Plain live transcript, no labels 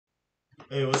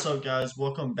Hey, what's up, guys?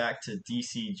 Welcome back to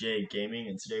DCJ Gaming,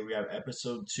 and today we have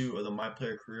episode 2 of the My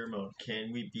Player Career Mode.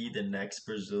 Can we be the next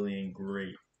Brazilian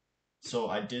great? So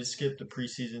I did skip the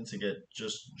preseason to get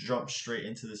just jump straight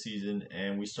into the season,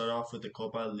 and we start off with the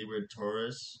Copa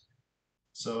Libertadores.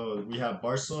 So we have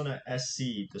Barcelona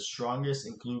SC, the strongest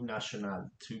in Club Nacional.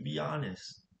 To be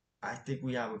honest, I think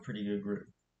we have a pretty good group.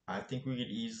 I think we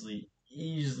could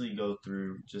easily go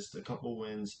through just a couple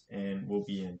wins and we'll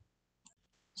be in.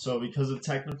 So because of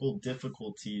technical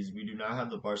difficulties, we do not have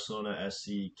the Barcelona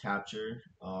SC capture.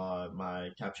 My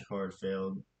capture card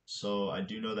failed. So I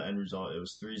do know the end result. It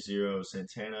was 3-0.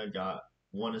 Santana got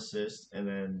one assist, and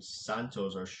then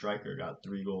Santos, our striker, got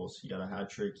 3 goals. He got a hat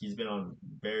trick. He's been on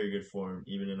very good form,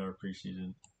 even in our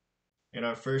preseason. In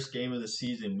our first game of the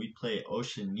season, we play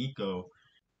Oceanico.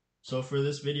 So for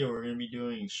this video, we're going to be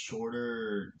doing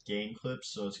shorter game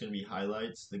clips. So it's going to be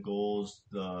highlights, the goals,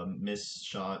 the missed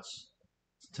shots,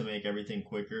 to make everything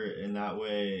quicker, and that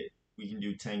way we can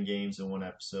do 10 games in one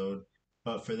episode.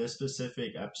 But for this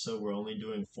specific episode, we're only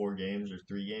doing 4 games or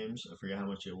 3 games. I forget how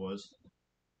much it was.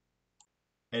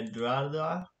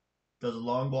 Edrada does a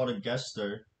long ball to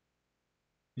Gester,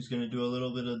 who's going to do a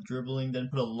little bit of dribbling, then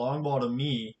put a long ball to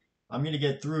me. I'm going to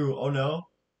get through. Oh no.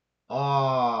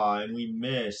 And we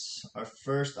miss our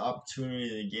first opportunity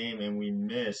of the game, and we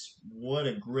miss. What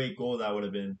a great goal that would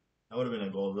have been. That would have been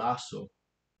a golazo.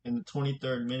 In the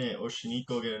 23rd minute,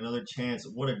 Oceanico get another chance.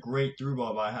 What a great through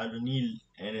ball by Hadronil,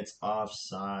 and it's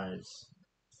offsides.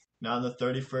 Now in the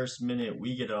 31st minute,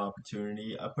 we get an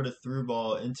opportunity. I put a through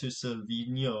ball into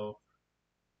Silvino,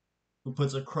 who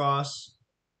puts a cross.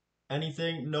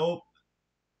 Anything? Nope.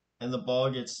 And the ball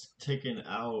gets taken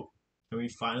out. And we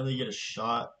finally get a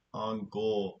shot on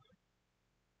goal.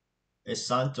 It's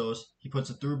Santos. He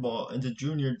puts a through ball into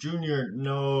Junior. Junior,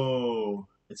 no.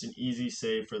 It's an easy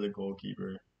save for the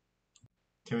goalkeeper.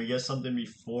 Can we get something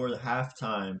before the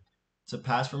halftime? It's a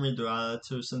pass from Edrada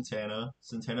to Santana.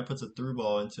 Santana puts a through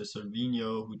ball into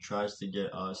Silvino, who tries to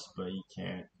get us, but he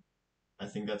can't. I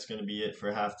think that's going to be it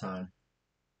for halftime.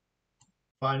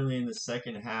 Finally, in the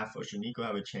second half, Oceanico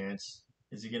have a chance.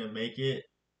 Is he going to make it?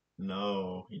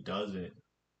 No, he doesn't.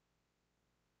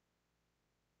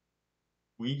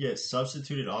 We get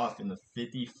substituted off in the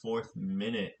 54th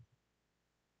minute.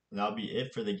 And that'll be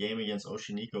it for the game against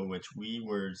Oceanico, which we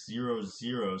were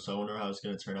 0-0, so I wonder how it's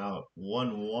going to turn out.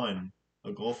 1-1,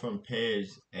 a goal from Pez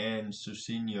and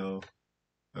Susino,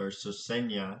 or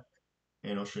Susenia,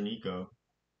 and Oceanico.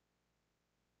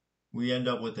 We end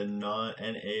up with a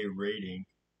non-NA rating.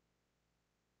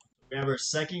 We have our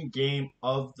second game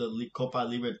of the Copa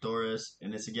Libertadores,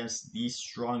 and it's against the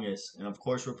strongest. And of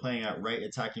course, we're playing at right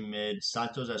attacking mid,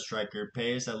 Santos at striker,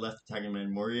 Paez at left attacking mid,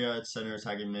 Moria at center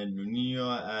attacking mid,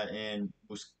 Nuno and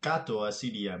Buscato at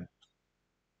CDM.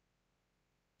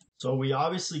 So we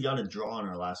obviously got a draw in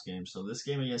our last game. So this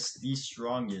game against the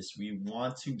strongest, we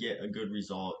want to get a good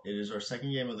result. It is our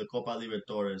second game of the Copa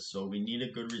Libertadores, so we need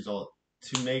a good result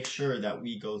to make sure that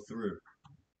we go through.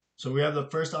 So we have the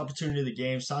first opportunity of the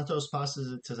game. Santos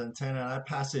passes it to Santana, and I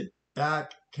pass it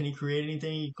back. Can he create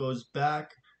anything? He goes back.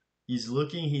 He's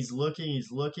looking.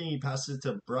 He passes it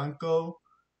to Branco.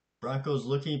 Branco's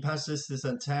looking. He passes to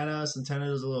Santana. Santana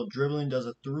does a little dribbling, does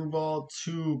a through ball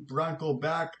to Branco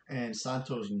back, and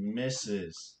Santos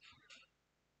misses.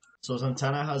 So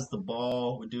Santana has the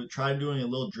ball. We try doing a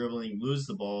little dribbling, lose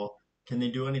the ball. Can they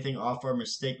do anything off our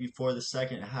mistake before the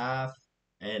second half?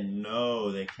 And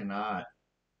no, they cannot.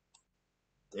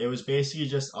 It was basically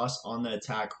just us on the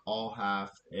attack all half.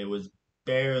 It was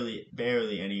barely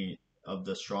any of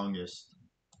the strongest.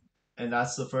 And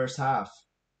that's the first half.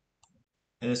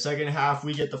 In the second half,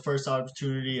 we get the first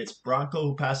opportunity. It's Branco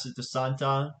who passes it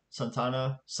to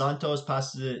Santana. Santos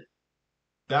passes it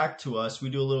back to us. We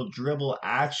do a little dribble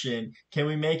action. Can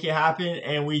we make it happen?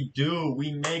 And we do.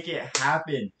 We make it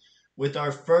happen with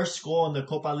our first goal in the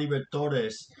Copa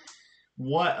Libertadores.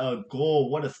 What a goal.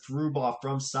 What a through ball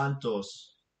from Santos.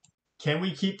 Can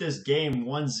we keep this game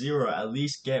 1-0, at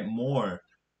least get more?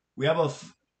 We have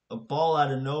a ball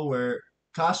out of nowhere.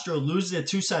 Castro loses it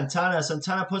to Santana.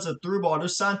 Santana puts a through ball to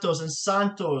Santos, and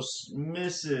Santos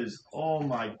misses. Oh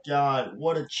my God.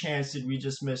 What a chance did we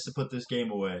just miss to put this game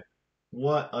away?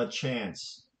 What a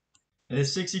chance. In the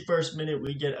 61st minute,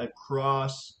 we get a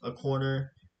cross, a corner.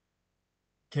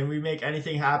 Can we make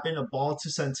anything happen? A ball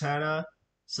to Santana.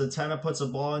 Santana puts a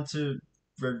ball into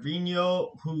Verdinho,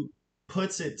 who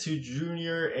puts it to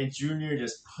Junior, and Junior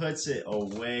just puts it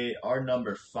away. Our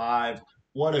number 5.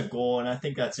 What a goal, and I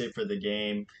think that's it for the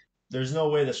game. There's no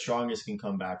way the strongest can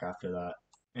come back after that.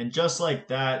 And just like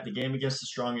that, the game against the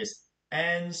strongest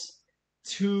ends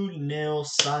 2-0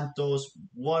 Santos.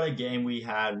 What a game we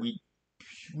had. We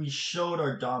we showed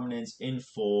our dominance in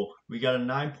full. We got a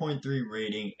 9.3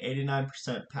 rating,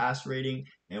 89% pass rating,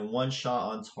 and one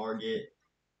shot on target,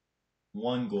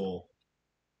 one goal.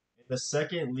 In the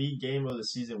second league game of the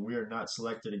season, we are not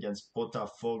selected against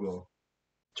Botafogo.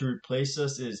 To replace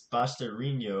us is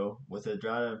Basterino with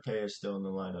Adrada and Payet still in the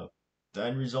lineup. The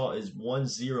end result is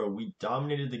 1-0. We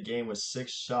dominated the game with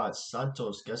 6 shots.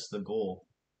 Santos gets the goal.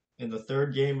 In the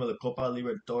third game of the Copa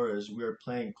Libertadores, we are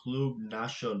playing Club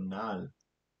Nacional.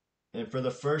 And for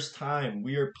the first time,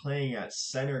 we are playing at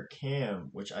center cam,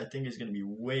 which I think is going to be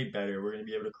way better. We're going to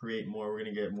be able to create more. We're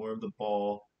going to get more of the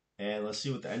ball. And let's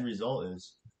see what the end result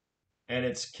is. And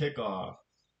it's kickoff.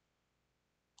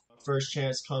 First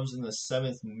chance comes in the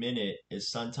 7th minute. Is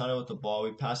Santana with the ball.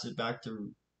 We pass it back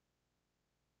to.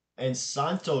 And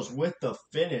Santos with the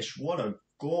finish. What a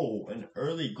goal. An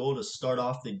early goal to start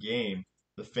off the game.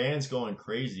 The fans going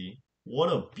crazy.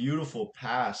 What a beautiful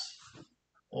pass.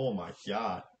 Oh my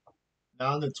God.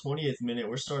 Now in the 20th minute,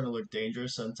 we're starting to look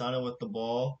dangerous. Santana with the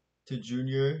ball to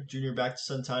Junior. Junior back to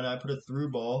Santana. I put a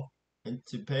through ball and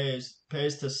to Payes.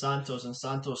 Payes to Santos, and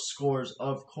Santos scores.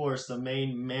 Of course, the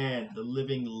main man, the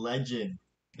living legend.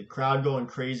 The crowd going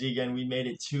crazy again. We made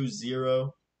it 2-0.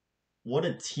 What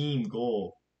a team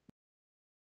goal.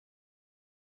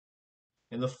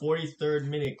 In the 43rd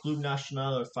minute, Club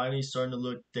Nacional are finally starting to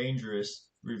look dangerous.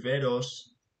 Riveros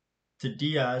to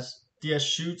Diaz. Diaz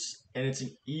shoots, and it's an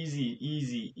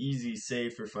easy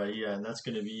save for Faria, and that's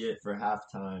going to be it for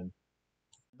halftime.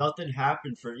 Nothing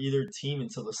happened for either team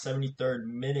until the 73rd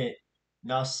minute.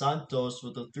 Now Santos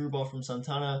with the through ball from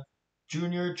Santana.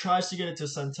 Junior tries to get it to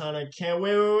Santana. Can't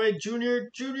wait. Junior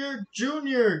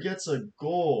gets a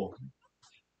goal.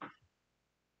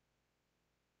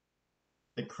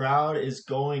 The crowd is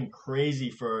going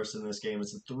crazy for us in this game.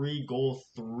 It's a 3-goal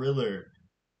thriller.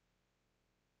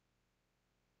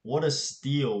 What a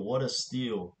steal,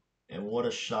 and what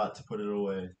a shot to put it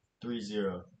away.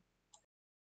 3-0.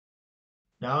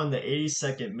 Now in the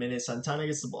 82nd minute, Santana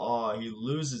gets the ball. Oh, he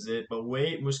loses it, but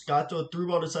wait, Moscato through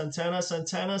ball to Santana.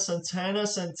 Santana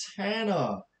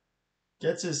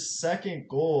gets his second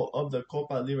goal of the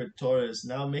Copa Libertadores,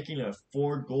 now making it a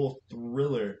 4-goal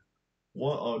thriller.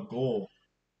 What a goal.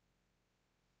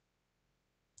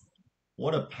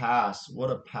 What a pass.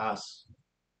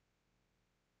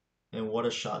 And what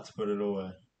a shot to put it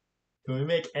away. Can we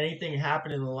make anything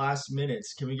happen in the last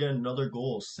minutes? Can we get another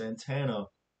goal? Santana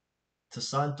to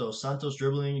Santos. Santos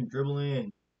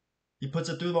dribbling. He puts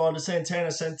it through the ball to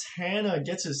Santana. Santana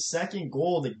gets his second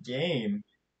goal of the game.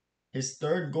 His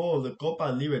third goal of the Copa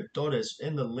Libertadores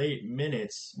in the late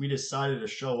minutes. We decided to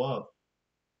show up.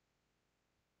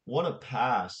 What a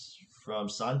pass from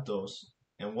Santos.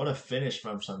 And what a finish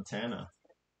from Santana.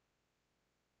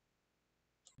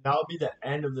 That'll be the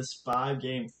end of this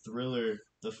 5-game thriller.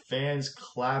 The fans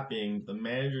clapping, the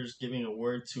managers giving a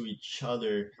word to each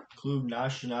other. Club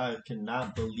Nacional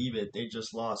cannot believe it. They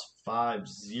just lost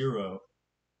 5-0.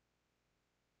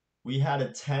 We had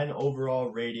a 10 overall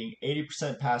rating,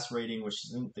 80% pass rating, which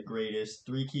isn't the greatest.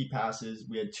 3 key passes.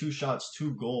 We had 2 shots,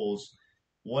 2 goals.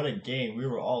 What a game. We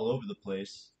were all over the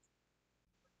place.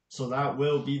 So that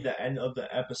will be the end of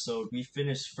the episode. We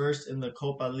finished first in the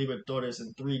Copa Libertadores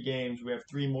in 3 games. We have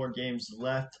 3 more games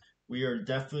left. We are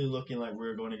definitely looking like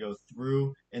we're going to go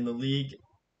through. In the league,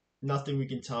 nothing we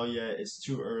can tell yet. It's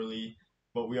too early.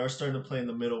 But we are starting to play in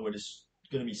the middle, which is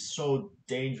going to be so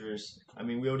dangerous. I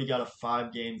mean, we already got a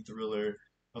 5-game thriller,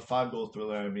 a 5-goal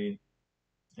thriller, I mean.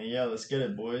 And yeah, let's get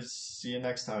it, boys. See you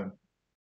next time.